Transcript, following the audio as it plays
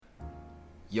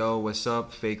Yo, what's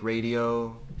up? Fake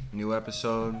Radio, new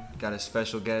episode. Got a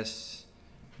special guest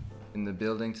in the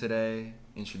building today.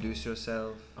 Introduce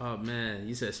yourself. Oh man,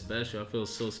 you said special. I feel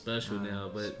so special now,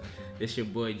 but Special. it's your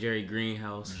boy Jerry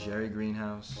Greenhouse. Jerry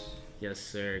Greenhouse. Yes,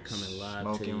 sir. Coming live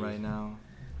Smoking to you, right now.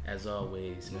 as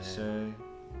always, man. Yes, sir.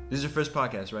 This is your first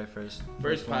podcast, right? First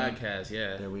one? podcast,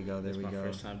 yeah. There we go. There It's we my go.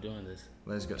 first time doing this.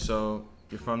 Let's go. So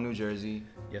you're from New Jersey.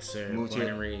 Yes, sir. Moved Born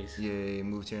here- and raised. Yeah, you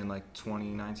moved here in like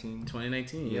 2019.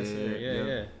 2019. Yes, sir. Yeah.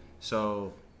 Yeah.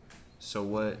 So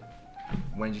what?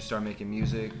 When did you start making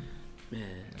music?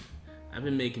 Man, I've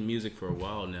been making music for a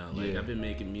while now. Like Yeah. I've been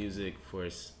making music for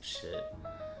shit,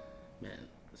 man.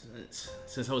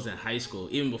 Since I was in high school,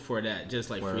 even before that, just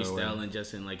like Word. freestyling,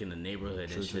 just in like in the neighborhood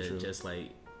True, and true, shit, true. just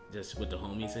with the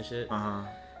homies and shit.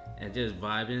 And just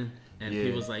vibing, and Yeah.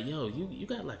 people was like, "Yo, you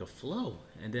got like a flow,"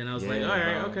 and then I was like, Yeah, "All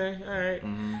right, bro. okay, all right,"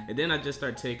 Mhm. and then I just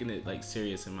started taking it like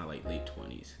serious in my like late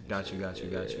 20s. Got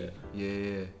you.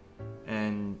 Yeah.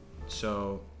 And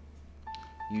so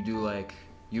you do like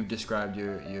you've described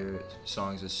your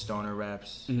songs as stoner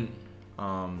raps,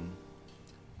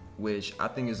 which I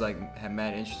think is like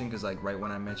mad interesting because like right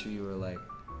when I met you, you were like,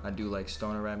 I do like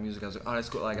stoner rap music. I was like, oh, that's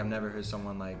cool. Like I've never heard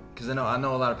someone like, because I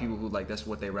know a lot of people who like that's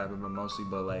what they rap about mostly,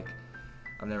 but like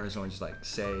I've never heard someone just like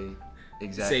say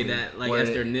exactly Say that like what as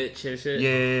it- their niche and shit.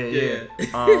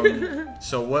 Yeah.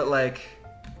 So what like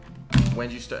when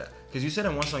did you start? Because you said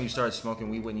in one song you started smoking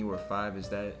weed when you were 5. Is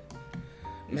that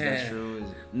Man. true?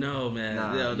 No, man.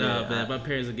 Nah, no, yeah, man. My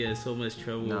parents would get in so much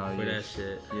trouble Nah, for yeah. that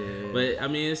shit. Yeah. But I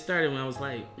mean, it started when I was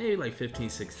like maybe like 15,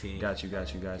 16. Got you.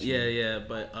 Yeah.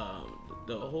 But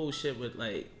the whole shit with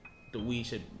like the weed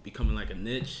shit becoming like a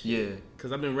niche. Yeah.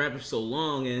 Cause I've been rapping for so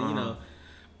long, and you Uh-huh. know,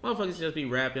 motherfuckers just be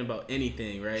rapping about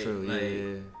anything, right? True. Like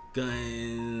Yeah.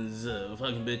 guns,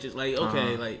 fucking bitches. Like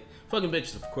okay, like fucking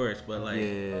bitches, of course, but like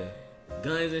Yeah.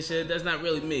 guns and shit. That's not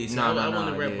really me. So No, I no, want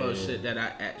to no, rap yeah, about yeah. shit that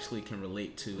I actually can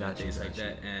relate to and Got you. things like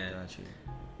that. And Got you.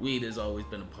 weed has always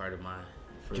been a part of my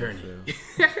For journey.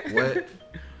 What?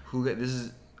 Who got this?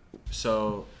 Is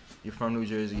so you're from New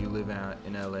Jersey. You live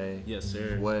in LA. Yes,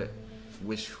 sir.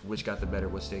 Which got the better?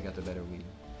 What state got the better weed?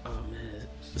 Oh man,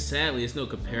 sadly, it's no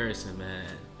comparison, man.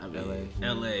 I mean,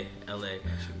 LA.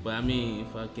 But I mean,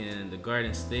 fucking the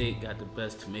Garden State got the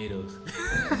best tomatoes.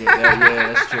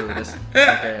 Yeah, that's true. That's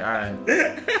okay.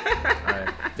 All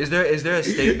right. Is there a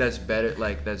state that's better?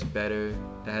 Like that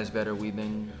has better weed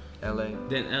than LA?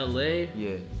 Then LA,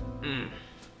 Yeah.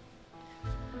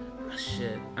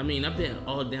 shit. I mean, I've been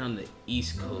all down the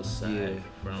East Coast side,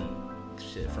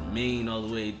 Yeah. from Maine all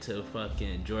the way to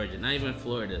fucking Georgia, not even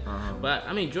Florida. Uh-huh. But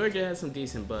I mean, Georgia has some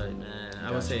decent bud, man. I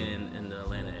would Gotcha. say in the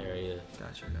Atlanta area,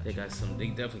 Gotcha. they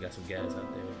definitely got some guys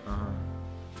out there.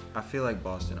 I feel like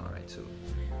Boston, alright too.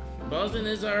 Boston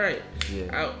is alright.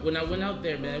 Yeah. When I went out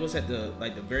there, man, it was at the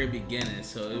very beginning,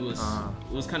 so it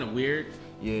was kind of weird.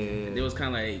 Yeah. It was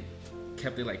kind of like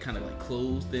kept it like kind of like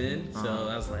closed in, so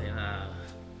I was like,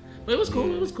 but it was cool.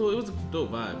 Yeah. It was cool. It was a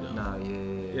dope vibe though. Nah,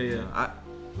 yeah.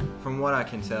 From what I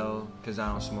can tell, because I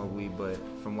don't smoke weed, but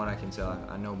from what I can tell,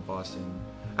 I know Boston.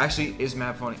 Actually, it's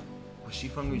mad funny. Was she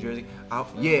from New Jersey?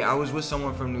 I was with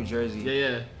someone from New Jersey.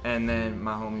 Yeah. And then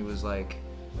my homie was like,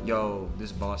 "Yo,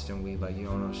 this Boston weed, like you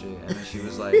don't know shit." And then she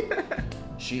was like,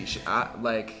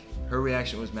 her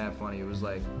reaction was mad funny. It was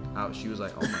like, she was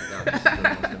like, "Oh my god, this is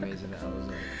the most amazing." I was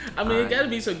like, I mean, alright. it gotta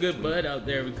be some good bud out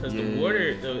there because Yeah.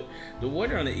 the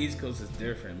water on the East Coast is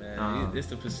different, man. It's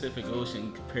the Pacific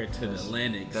Ocean compared to the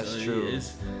Atlantic. That's so true.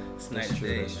 It's night That's and true.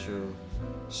 day. That's true.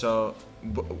 So,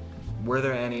 were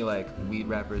there any like weed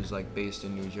rappers like based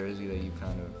in New Jersey that you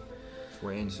kind of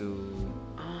were into?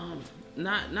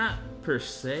 Not per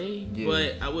se, Yeah.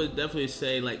 but I would definitely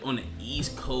say like on the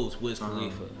East Coast, Wiz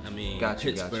Khalifa. I mean, Got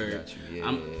you. Pittsburgh.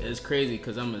 Yeah. It's crazy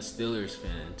because I'm a Steelers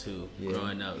fan too, Yeah.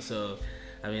 growing up. So,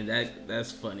 I mean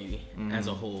that's funny as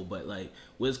a whole. But like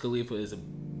Wiz Khalifa is a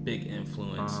big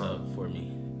influence for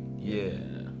me. Yeah.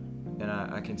 And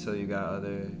I can tell you got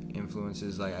other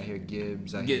influences. Like I hear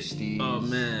Gibbs, I hear Steve. Oh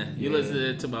man, you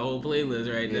listen to my whole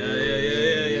playlist right now.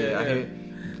 Yeah. I Yeah. hear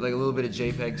like a little bit of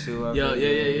JPEG too. Yeah,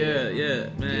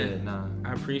 man. Yeah, nah.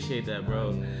 I appreciate that,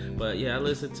 bro. But yeah, I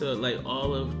listen to like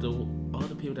all the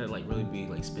people that like really be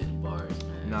like spitting bars,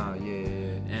 man. Nah, yeah.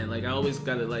 And like I always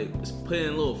gotta like put in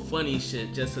a little funny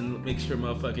shit just to make sure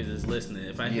motherfuckers is listening.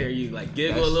 If I hear you like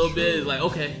giggle That's a little true. bit, it's like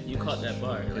okay, you caught that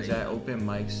bar. Because Like, at open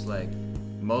mics, like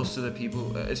most of the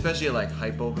people, especially at like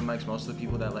hype open mics, most of the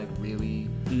people that like really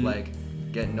like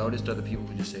get noticed are the people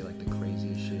who just say like the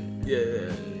craziest shit.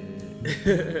 yeah.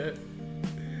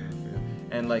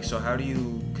 And like, so how do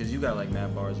you? Cause you got like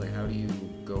mad bars. Like, how do you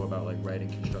go about like writing,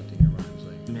 constructing your rhymes?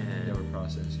 Like, Man. you have a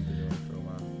process you've been doing for a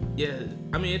while. Yeah,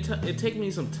 I mean, it takes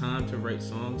me some time to write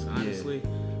songs, honestly,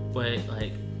 but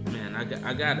like, man,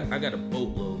 I got a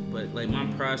boatload. But like, my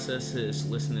process is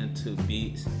listening to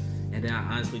beats, and then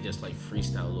I honestly just like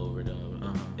freestyle over them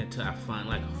until I find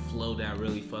like a flow that I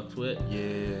really fucks with.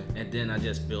 Yeah. And then I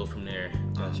just build from there.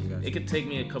 Gotcha. It could take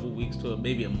me a couple weeks to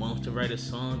maybe a month to write a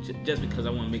song, just because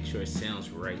I want to make sure it sounds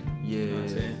right. Yeah. You know what I'm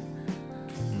saying?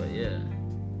 But yeah.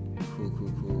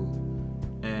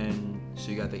 Cool. And so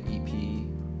you got the EP.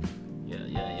 Yeah.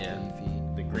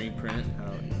 EP. The green print.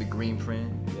 The green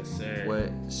print. Yes, sir.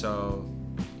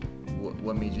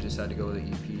 What made you decide to go with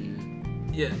the EP?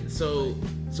 Yeah, so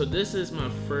this is my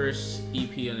first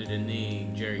EP under the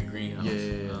name Jerry Greenhouse.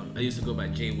 Yeah. I used to go by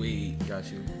Jay Wade. Got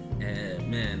you. And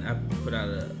man, I put out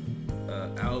a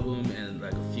album and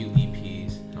like a few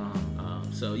EPs.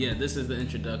 So yeah, this is the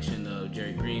introduction of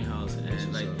Jerry Greenhouse,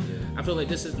 and like I feel like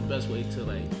this is the best way to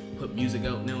like put music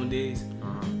out nowadays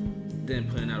than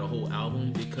putting out a whole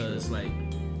album, because like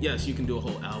yes, you can do a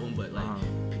whole album, but like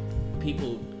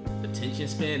people attention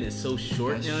span is so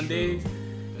short nowadays.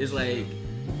 It's like,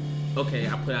 okay,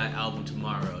 I put out an album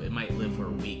tomorrow. It might live for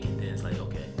a week, and then it's like,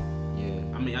 okay. Yeah.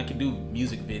 I mean, I can do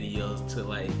music videos to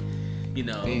like, you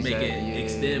know, make it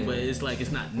extend, but it's like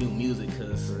it's not new music,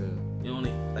 because you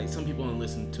only like some people only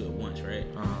listen to it once, right?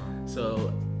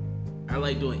 So I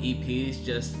like doing EPs,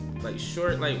 just like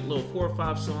short, like little 4 or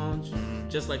 5 songs,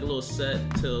 just like a little set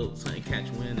till something catch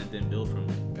wind, and then build from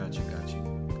it. Got you.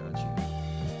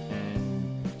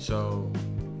 And so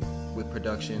with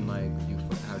production, like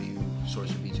how do you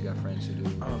source your beats? You got friends who do?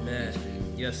 Oh man,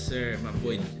 yes sir, my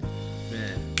boy,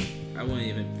 man, I wouldn't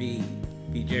even be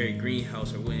Jerry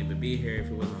Greenhouse, or wouldn't even be here if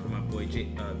it wasn't for my boy Jay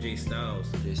Styles.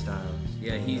 Jay Styles.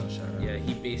 Yeah, he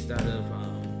based out of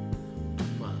I'm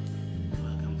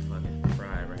fucking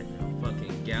fried right now.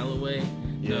 Fucking Galloway.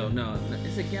 Yeah. No,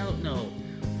 is it Galloway? No.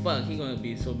 Fuck, he gonna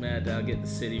be so mad that I'll get the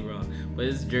city wrong. But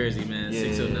it's Jersey, man.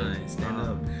 609. Stand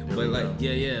up. But like,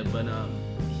 but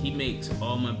he makes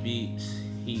all my beats.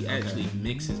 He actually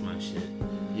mixes my shit.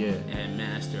 Yeah. And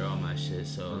master all my shit.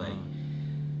 So like,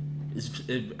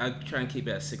 I try and keep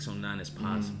it as 609 as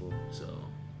possible. So,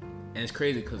 and it's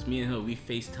crazy because me and him, we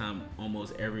FaceTime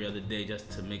almost every other day just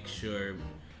to make sure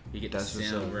we get the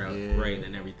sound right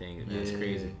and everything. That's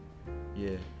crazy.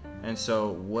 Yeah. And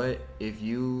so, what if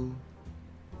you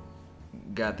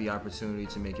got the opportunity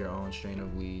to make your own strain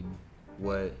of weed?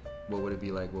 What would it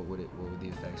be like? What would the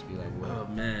effects be like? Oh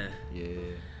man.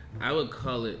 Yeah. I would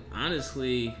call it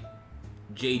honestly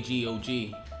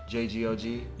JGOG.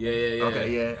 JGOG? Yeah. Okay,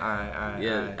 yeah. All right.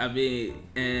 Yeah, I mean,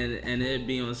 and it'd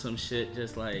be on some shit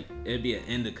just like, it'd be an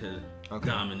indica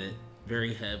dominant,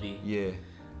 very heavy. Yeah.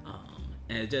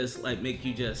 And just like make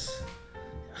you just,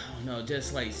 I don't know,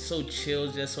 just like so chill,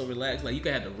 just so relaxed. Like you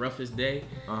could have the roughest day,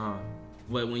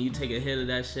 but when you take a hit of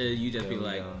that shit, you just be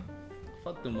like,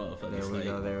 fuck them motherfuckers.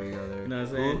 There we go. You know what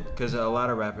I'm saying? Because a lot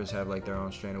of rappers have like their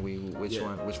own strain of weed. Which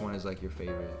one is like your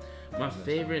favorite? My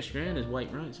favorite strain is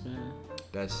White Runts, man.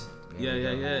 That's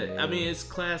yeah. I mean, it's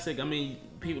classic. I mean,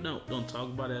 people don't talk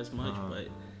about it as much, but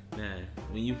man,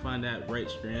 when you find that right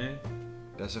strand,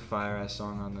 that's a fire ass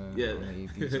song on the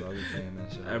EP. So I'll be playing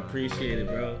that shit. I appreciate it,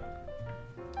 bro.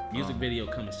 Music video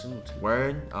coming soon too.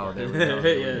 Word? Oh, there we go.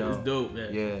 It's dope,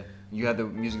 man. Yeah. You had the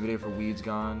music video for Weeds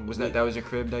Gone. Was that was your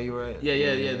crib that you were at?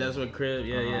 Yeah. That's what crib.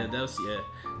 Yeah.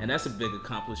 And that's a big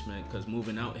accomplishment because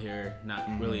moving out here, not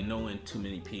really knowing too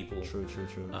many people. True.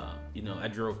 You know, I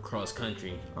drove cross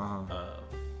country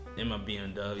in my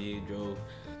BMW, drove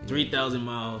 3,000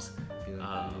 miles,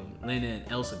 landed in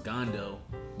El Segundo.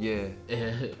 Yeah.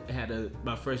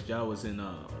 My first job was in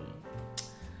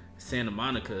Santa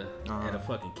Monica at a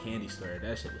fucking candy store.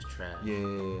 That shit was trash.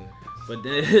 Yeah. But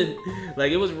then,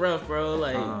 like, it was rough, bro.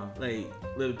 Like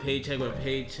living paycheck by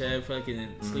paycheck,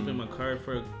 fucking sleep in my car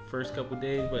for the first couple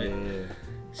days. But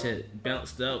shit,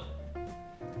 bounced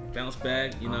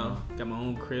back, you know, got my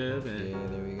own crib. And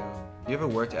there we go. You ever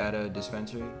worked at a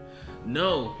dispensary?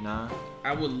 No. Nah?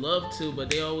 I would love to,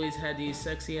 but they always had these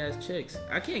sexy ass chicks.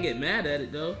 I can't get mad at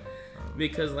it, though,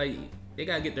 because, like, they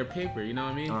gotta get their paper, you know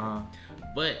what I mean?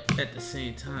 But at the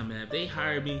same time, man, if they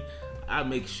hire me, I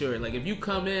make sure, like, if you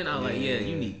come in, I'm like,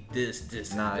 you need this,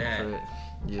 and that.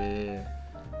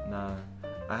 Nah.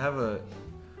 I have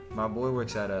my boy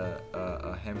works at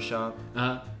a hemp shop,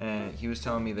 and he was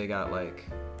telling me they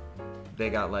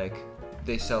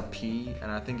sell pee,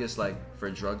 and I think it's like for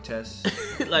drug tests.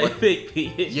 Like fake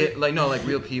pee. Yeah, like no, like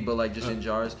real pee, but like just in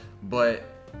jars. But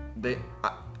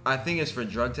I think it's for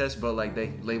drug tests, but like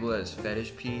they label it as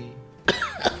fetish pee.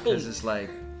 Because it's like,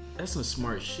 that's some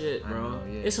smart shit, bro. Know,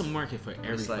 yeah. It's a market for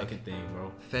every fucking thing,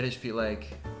 bro. Fetish pee, like,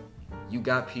 you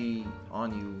got pee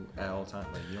on you at all times.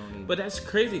 Like you don't need. But that's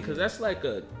crazy because that's like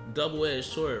a double-edged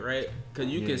sword, right? Because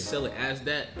you can sell it as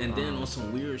that, and then on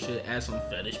some weird shit, add some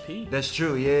fetish pee. That's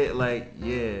true. Yeah, like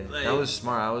that was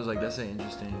smart. I was like, that's an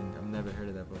interesting. I've never heard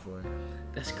of that before.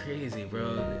 That's crazy,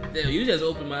 bro. Damn, you just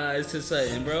opened my eyes to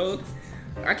something, bro.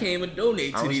 I can't even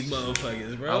donate to these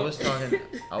motherfuckers, bro. I was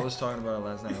talking about it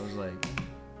last night. I was like,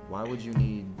 why would you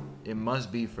need? It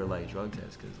must be for like drug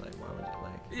tests, cause like why would you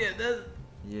like? Yeah, that's.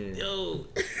 Yeah. Yo.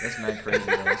 That's mad crazy.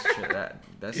 Though. That's true.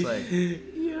 That's like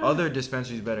other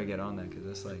dispensaries better get on that, cause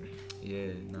that's like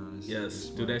It's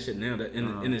do that shit now. That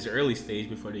in its early stage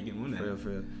before they get on that. For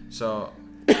real. So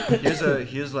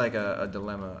here's like a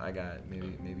dilemma I got. Maybe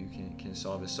you can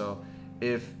solve it. So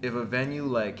if a venue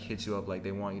like hits you up, like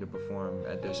they want you to perform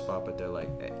at their spot, but they're like,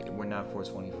 we're not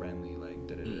 420 friendly, like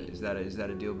is that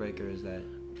a deal breaker? Is that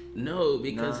no?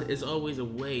 Because it's always a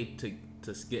way to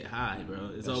get high,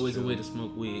 bro. It's always a way to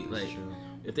smoke weed. Like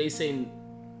if they say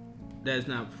that's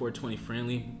not 420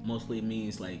 friendly, mostly it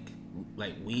means like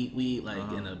weed,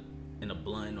 like in a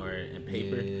blunt or in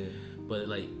paper. Yeah. But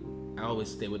like I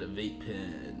always stay with a vape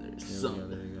pen or something.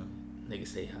 There you go. Niggas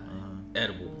say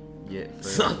edible. Yeah,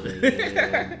 something.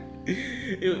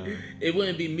 It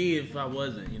wouldn't be me if I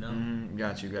wasn't, you know.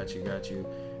 Got you.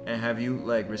 And have you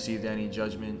like received any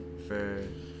judgment for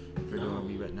doing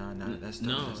weed? But that's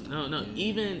tough. No.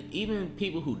 Even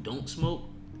people who don't smoke,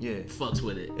 fucks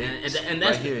with it, and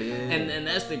that's right here, and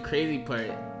that's the crazy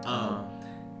part.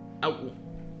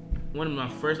 One of my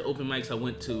first open mics I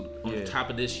went to on the top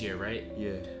of this year, right?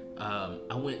 Yeah.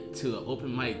 I went to an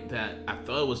open mic that I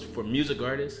thought was for music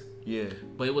artists. Yeah.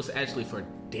 But it was actually for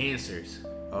dancers.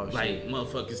 Oh, like shit.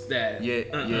 Motherfuckers that. Yeah.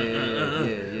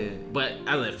 But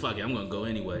I like fuck it. I'm gonna go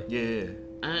anyway. Yeah.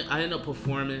 I ended up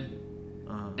performing,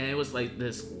 and it was like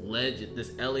this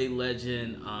LA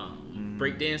legend,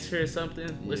 breakdancer or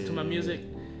something. Listen to my music,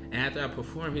 and after I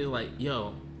performed, he was like,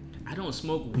 "Yo, I don't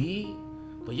smoke weed,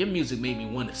 but your music made me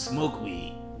want to smoke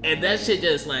weed," and that shit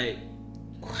just like,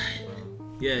 what?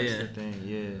 That's the thing.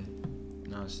 Yeah.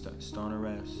 No, stoner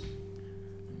raps.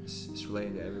 It's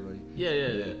related to everybody. Yeah.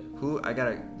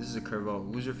 This is a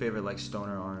curveball. Who's your favorite like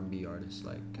stoner R&B artist?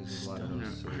 Like, cause there's a lot of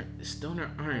those.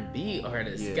 Stoner R&B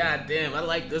artist. Yeah. God damn, I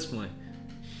like this one.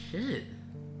 Shit.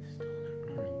 Stoner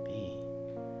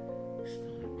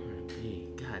R&B.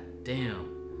 God damn.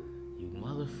 You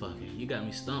motherfucker. You got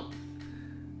me stumped.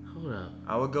 Hold up.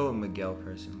 I would go with Miguel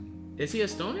personally. Is he a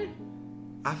stoner?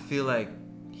 I feel like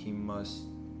he must.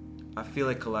 I feel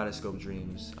like Kaleidoscope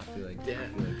Dreams. I feel like there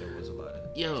was a lot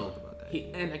of talk about that.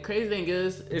 And the crazy thing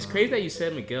is, it's crazy that you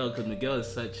said Miguel, because Miguel is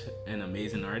such an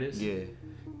amazing artist. Yeah.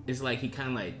 It's like he kind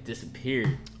of like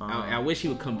disappeared. I wish he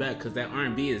would come back because that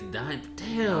R&B is dying.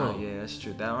 Damn. Yeah, that's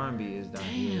true. That R&B is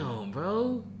dying. Damn,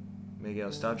 bro.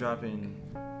 Miguel, stop dropping.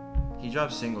 He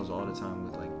drops singles all the time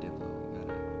with like Diplo.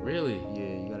 Really?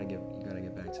 Yeah, you gotta get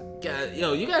back to him.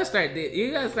 You gotta start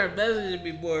messaging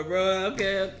me more, bro.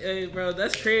 Okay, bro,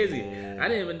 that's crazy. Yeah. I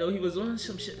didn't even know he was on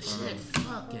some shit.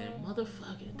 Fucking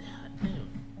motherfucking damn.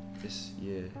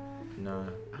 Nah.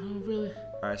 I don't really.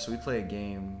 All right, so we play a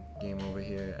game over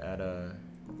here at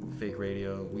Fake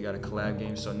Radio. We got a collab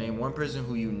game. So name one person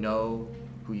who you know,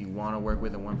 who you want to work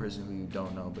with, and one person who you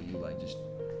don't know, but you like just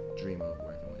dream of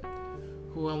working with.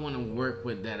 Who I want to work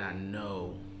with that I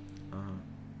know.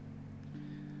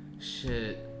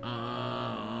 Shit.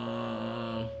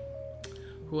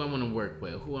 Who I want to work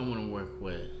with?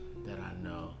 That I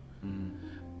know.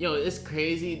 Yo, it's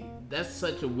crazy. That's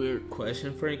such a weird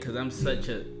question for me because I'm such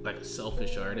a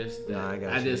selfish artist that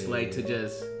I just like to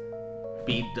just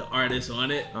be the artist on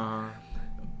it.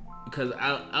 Because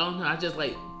I don't know. I just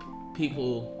like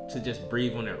people to just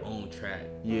breathe on their own track.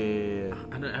 Yeah.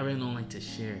 I really don't like to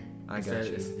share. I got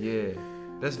you. Yeah.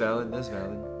 That's valid.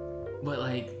 But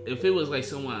like, if it was like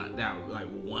someone that like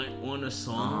want on a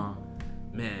song,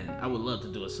 man, I would love to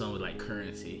do a song with like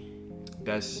Currency.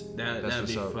 That'd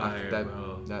be fire,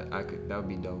 bro. That would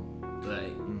be dope.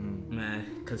 Like, man,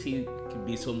 cause he could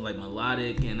be so like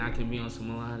melodic, and I can be on some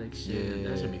melodic shit. Yeah,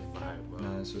 that should be fire, bro.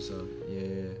 Nah, that's what's up.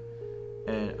 Yeah.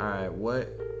 And all right,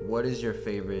 what is your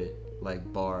favorite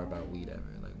like bar about weed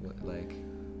ever? Like what like?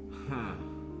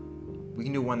 We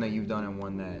can do one that you've done and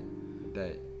one that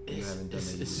you haven't done.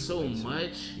 It's so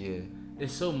much. Yeah.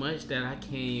 It's so much that I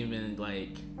can't even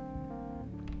like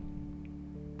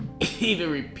even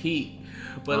repeat.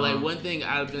 But like one thing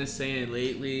I've been saying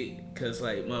lately, cause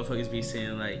like motherfuckers be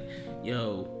saying like,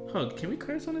 "Yo, can we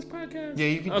curse on this podcast?" Yeah,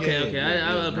 you can. Okay.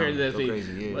 I'll appear that thing.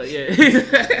 Crazy, but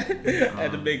yeah, I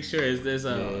had to make sure is this.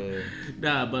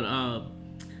 Nah, but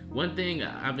one thing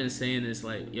I've been saying is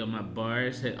like, yo, my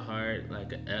bars hit hard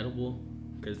like an edible.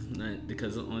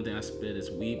 because the only thing I spit is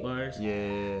weed bars.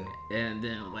 Yeah. And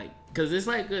then like, cause it's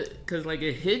like, cause like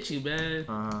it hits you, man.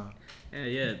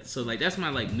 Yeah. So like that's my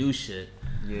like new shit.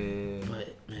 Yeah.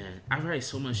 But man, I write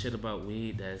so much shit about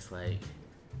weed that's like.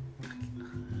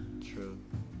 True.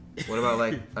 What about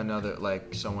like another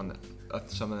like something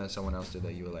that someone else did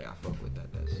that you were like, I fuck with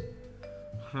that? That's.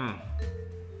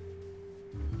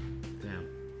 Damn.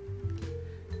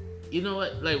 You know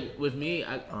what? Like with me,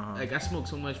 I smoke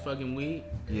so much fucking weed.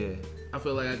 Yeah. I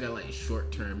feel like I got like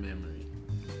short term memory.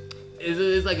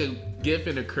 It's like a gift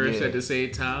and a curse at the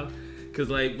same time. Cause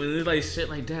like when it's like shit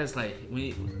like that, it's like when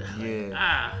you,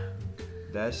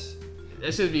 that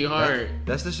should be hard.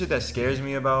 That's the shit that scares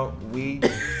me about weed.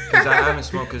 Cause I haven't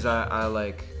smoked. Cause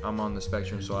I'm on the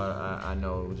spectrum, so I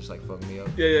know it would just like fuck me up.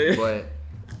 Yeah. But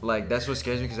like that's what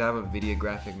scares me because I have a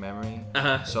videographic memory.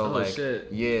 So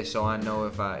shit. So I know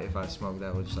if I smoke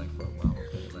that would just like fuck my whole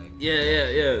thing. Like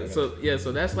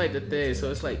So that's like the thing. So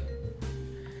it's like,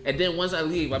 and then once I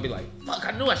leave, I'll be like, fuck,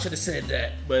 I knew I should have said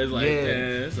that. But it's like,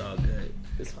 it's all good.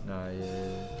 It's all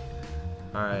good.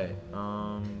 All right.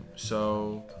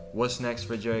 So what's next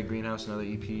for Jerry Greenhouse? Another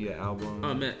EP, an album?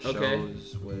 Oh man, shows, okay.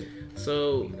 What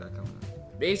So you got coming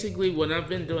up? Basically, what I've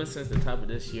been doing since the top of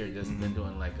this year, just been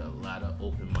doing like a lot of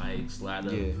open mics, a lot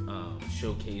of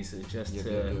showcases, just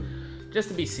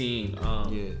to be seen.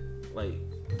 Like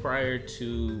prior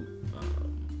to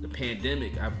the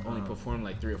pandemic, I've only performed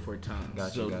like 3 or 4 times.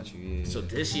 Got you. Yeah. So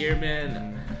this year,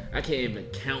 man, I can't even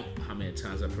count how many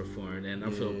times I performed, and I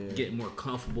feel getting more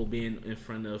comfortable being in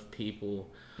front of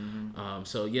people.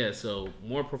 So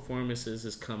more performances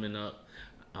is coming up.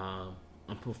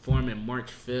 I'm performing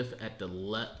March 5th at the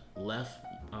Left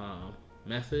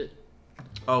Method.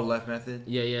 Oh, Left Method?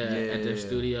 Yeah, at their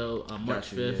studio on March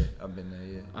 5th. Yeah. I've been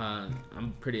there,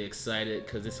 I'm pretty excited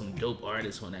because there's some dope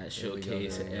artists on that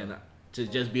showcase, and to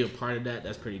just be a part of that,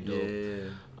 that's pretty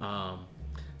dope.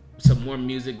 Some more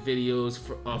music videos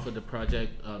off of the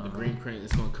project. The Green Print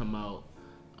is going to come out.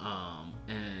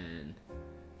 And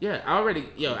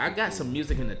I got some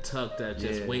music in the tuck that's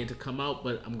just waiting to come out,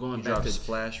 but I'm going back to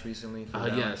Splash recently for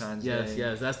Valentine's Day.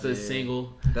 Yes, that's the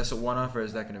single. That's a one-off, or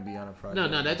is that going to be on a project?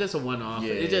 No, that's just a one-off.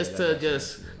 It's just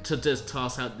to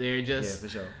toss out there, for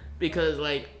sure. Because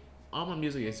like all my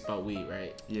music is about weed,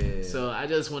 right? Yeah. So I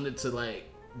just wanted to like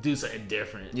do something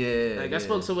different. I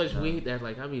spoke so much weed that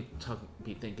like I be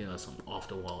thinking of some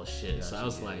off-the-wall shit. So I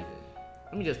was like,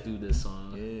 let me just do this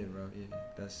song. Yeah, bro. Yeah,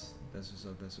 that's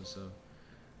what's up.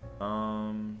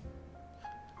 All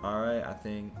right, I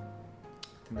think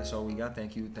that's all we got.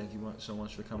 Thank you so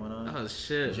much for coming on. Oh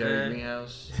shit, Jerry man.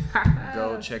 Greenhouse.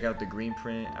 Go check out the Green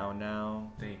Print out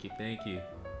now. Thank you.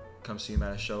 Come see him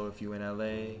at a show if you in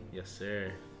LA. Yes,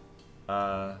 sir.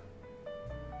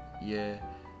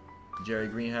 Jerry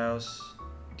Greenhouse,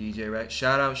 DJ Rex.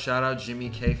 Shout out Jimmy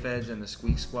K Feds and the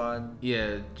Squeak Squad.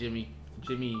 Yeah, Jimmy.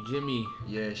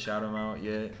 Yeah, shout him out.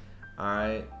 Yeah. All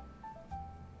right.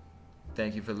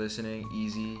 Thank you for listening.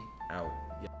 Easy out.